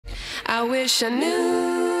I wish I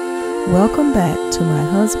knew. Welcome back to My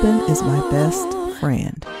Husband is My Best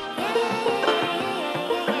Friend.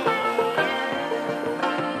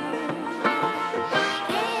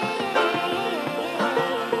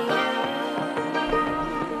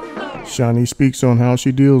 Shaunie speaks on how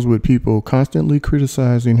she deals with people constantly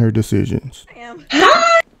criticizing her decisions.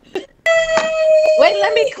 Hi! Wait,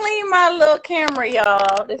 let me clean my little camera,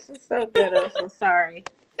 y'all. This is so good. I'm so sorry.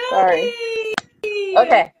 Sorry.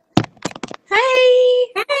 Okay. Hey!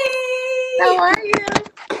 Hey! How are you?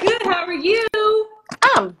 Good, how are you?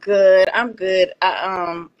 I'm good. I'm good.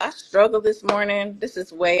 I struggled this morning. This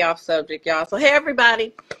is way off subject, y'all. So hey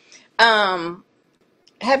everybody.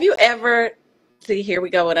 Have you ever see here we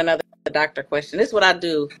go with another doctor question. This is what I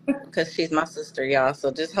do because she's my sister, y'all.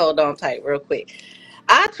 So just hold on tight real quick.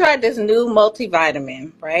 I tried this new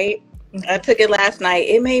multivitamin, right? I took it last night.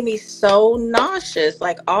 It made me so nauseous,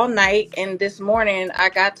 like all night. And this morning, I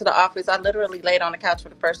got to the office. I literally laid on the couch for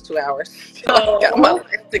the first 2 hours. So I got my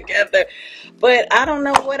life together. But I don't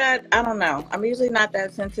know what I don't know. I'm usually not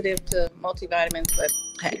that sensitive to multivitamins, but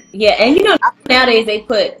hey. Yeah, and you know, nowadays they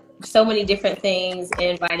put so many different things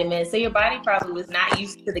in vitamins. So your body probably was not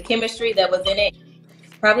used to the chemistry that was in it.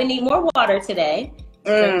 Probably need more water today.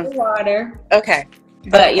 Drink your water. Okay.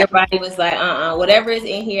 But your body was like, whatever is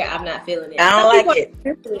in here, I'm not feeling it. I don't like it.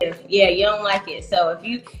 Sensitive. Yeah, you don't like it. So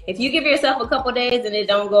if you give yourself a couple days and it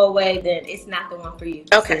don't go away, then it's not the one for you.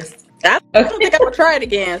 Okay. I don't think I would try it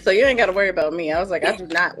again, so you ain't got to worry about me. I was like, I do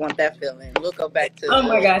not want that feeling. We'll go back to. Oh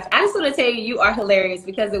my gosh! I just want to tell you, you are hilarious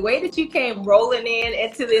because the way that you came rolling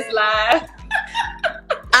into this live.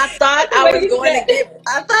 I thought I was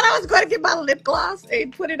going to get my lip gloss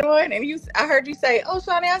and put it on, and I heard you say, "Oh,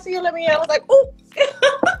 Shaunie, I see you. Let me in." I was like, "Ooh."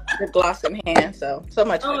 Lip gloss in hand, so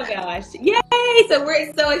much. Oh my gosh! Yay! So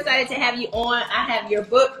we're so excited to have you on. I have your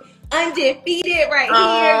book, Undefeated, right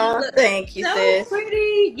here. You thank you, so sis.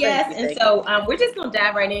 Pretty, yes. And so we're just gonna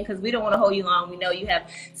dive right in because we don't want to hold you long. We know you have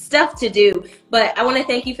stuff to do, but I want to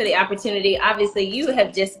thank you for the opportunity. Obviously, you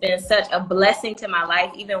have just been such a blessing to my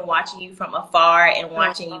life, even watching you from afar and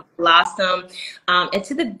watching you blossom, and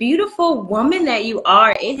to the beautiful woman that you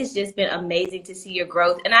are. It has just been amazing to see your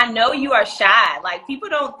growth. And I know you are shy. Like people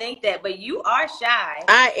don't think that, but you are shy.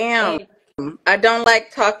 I am. I don't like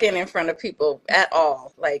talking in front of people at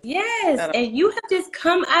all. Like yes, and you have just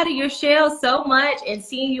come out of your shell so much, and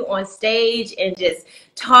seeing you on stage and just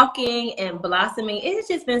talking and blossoming, it has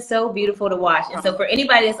just been so beautiful to watch. And so for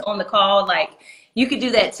anybody that's on the call, like you could do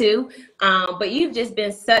that too, but you've just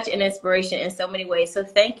been such an inspiration in so many ways. So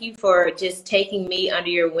thank you for just taking me under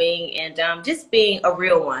your wing and just being a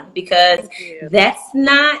real one, because that's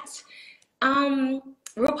not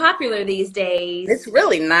real popular these days. It's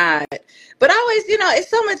really not. But I always, it's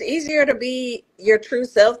so much easier to be your true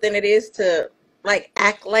self than it is to like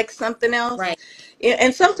act like something else. Right.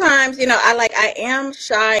 And sometimes, I am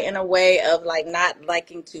shy in a way of like not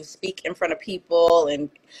liking to speak in front of people, and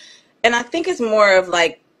I think it's more of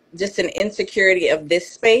like just an insecurity of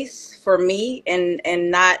this space for me, and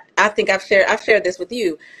not, I think I've shared this with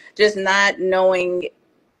you, just not knowing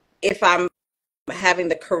if I'm having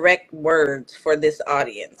the correct words for this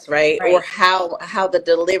audience, right? Or how the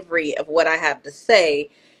delivery of what I have to say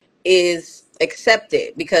is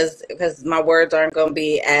accepted, because my words aren't going to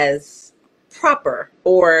be as proper,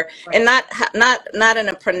 or and not in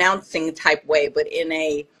a pronouncing type way, but in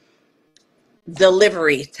a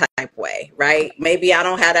delivery type way, right? Maybe I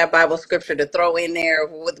don't have that Bible scripture to throw in there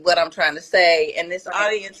with what I'm trying to say, and this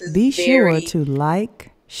audience is Be sure to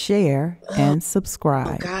like, share, and subscribe.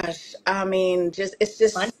 Oh gosh, I mean, it's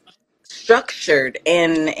just structured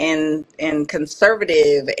and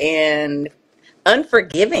conservative and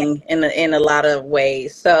unforgiving in a lot of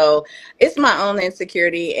ways. So it's my own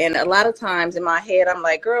insecurity, and a lot of times in my head I'm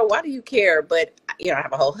like, girl, why do you care? But I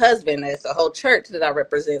have a whole husband, it's a whole church that I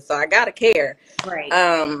represent, so I gotta care.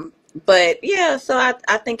 But yeah, so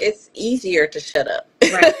I think it's easier to shut up.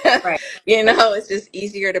 Right. It's just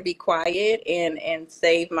easier to be quiet and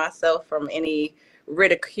save myself from any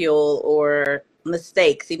ridicule or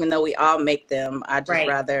mistakes, even though we all make them. I just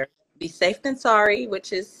rather be safe than sorry,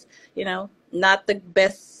 which is, not the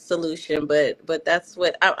best solution, but that's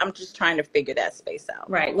what I'm just trying to figure that space out.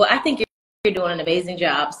 Right. Well, I think you're doing an amazing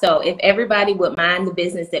job. So if everybody would mind the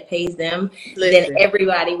business that pays them, then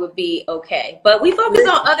everybody would be okay. But we focus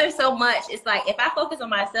on others so much. It's like, if I focus on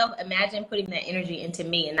myself, imagine putting that energy into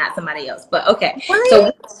me and not somebody else. But okay.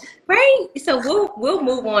 So we'll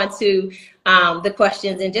move on to the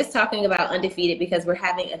questions and just talking about Undefeated, because we're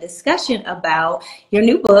having a discussion about your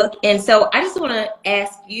new book. And so I just want to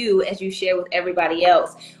ask you, as you share with everybody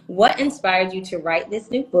else, what inspired you to write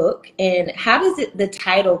this new book, and how does the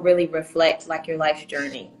title really reflect like your life's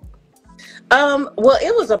journey? Well,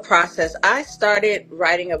 it was a process. I started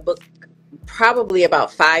writing a book probably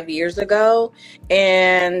about 5 years ago,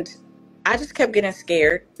 and I just kept getting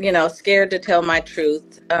scared, scared to tell my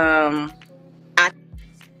truth. I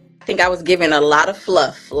think I was given a lot of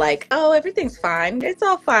fluff, like, oh, everything's fine. It's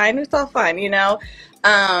all fine. It's all fine,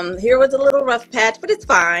 Here was a little rough patch, but it's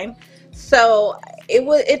fine. So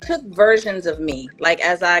it took versions of me. Like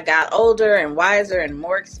as I got older and wiser and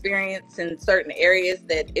more experienced in certain areas,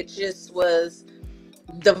 that it just was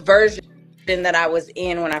the version that I was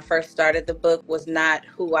in when I first started the book was not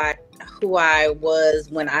who I was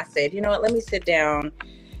when I said, you know what, let me sit down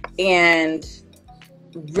and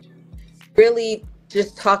really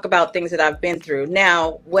just talk about things that I've been through.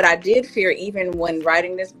 Now, what I did fear even when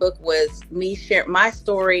writing this book was me share my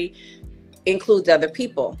story includes other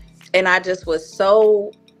people. And I just was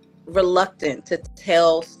so reluctant to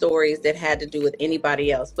tell stories that had to do with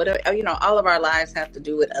anybody else. But, all of our lives have to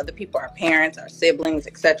do with other people, our parents, our siblings,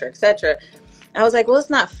 et cetera, et cetera. I was like, well, it's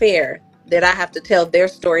not fair that I have to tell their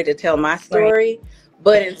story to tell my story. Right.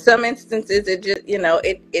 But in some instances, it just,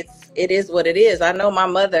 it is what it is. I know my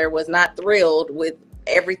mother was not thrilled with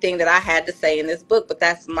everything that I had to say in this book, but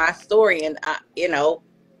that's my story. And,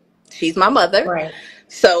 she's my mother. Right.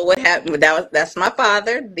 So what happened, that's my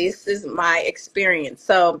father. This is my experience.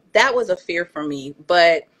 So that was a fear for me.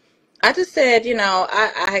 But I just said,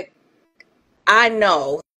 I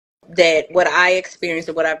know that what I experienced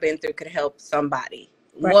and what I've been through could help somebody.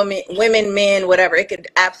 Right. Women, men, whatever. It could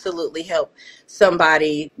absolutely help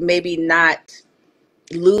somebody maybe not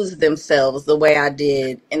lose themselves the way I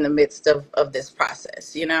did in the midst of this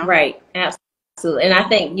process, Right. Absolutely. And I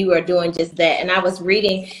think you are doing just that. And I was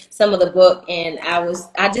reading some of the book, and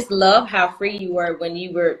I just love how free you were when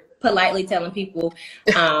you were politely telling people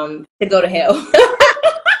to go to hell.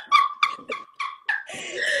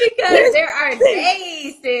 Because there are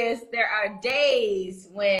days, sis. There are days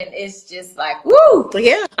when it's just like, woo.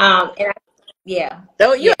 Yeah. Yeah.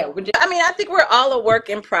 Oh, yeah. I think we're all a work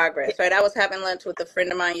in progress, right? I was having lunch with a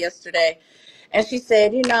friend of mine yesterday, and she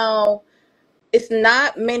said, it's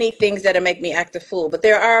not many things that'll make me act a fool, but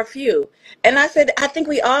there are a few. And I said, I think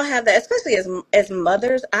we all have that, especially as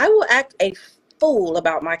mothers. I will act a fool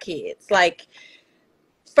about my kids. Like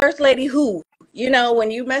First Lady who,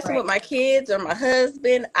 when you messing with my kids or my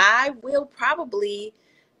husband, I will probably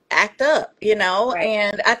act up, right.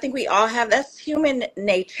 And I think we all have, that's human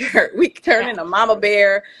nature. We turn into mama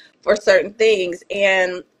bear for certain things.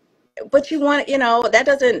 But you want, that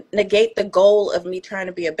doesn't negate the goal of me trying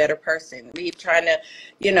to be a better person. Me trying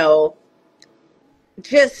to,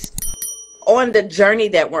 just on the journey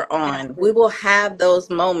that we're on, we will have those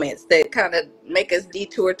moments that kind of make us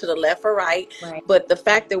detour to the left or right. But the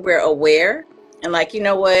fact that we're aware and like, you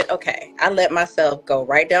know what? Okay, I let myself go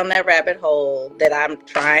right down that rabbit hole that I'm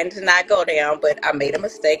trying to not go down, but I made a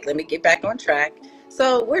mistake. Let me get back on track.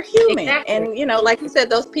 So we're human. Exactly. And, like you said,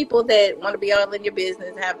 those people that want to be all in your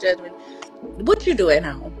business, have judgment. What you do at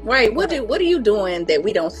home, right? What are you doing that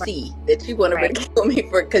we don't see that you want to ridicule me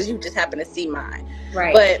for because you just happen to see mine?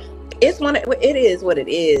 Right. But it is what it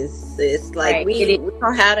is. It's like we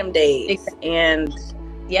don't have them days. Exactly. And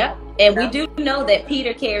yeah. And we do know that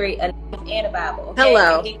Peter carried a knife and a Bible. Okay?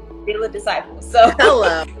 Hello. And he was still a disciple. So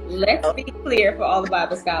hello. Let's be clear for all the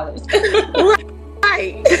Bible scholars.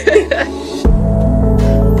 Right.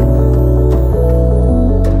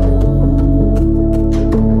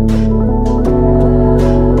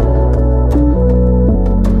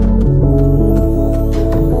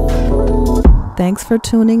 Thanks for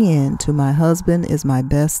tuning in to My Husband is My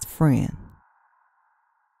Best Friend.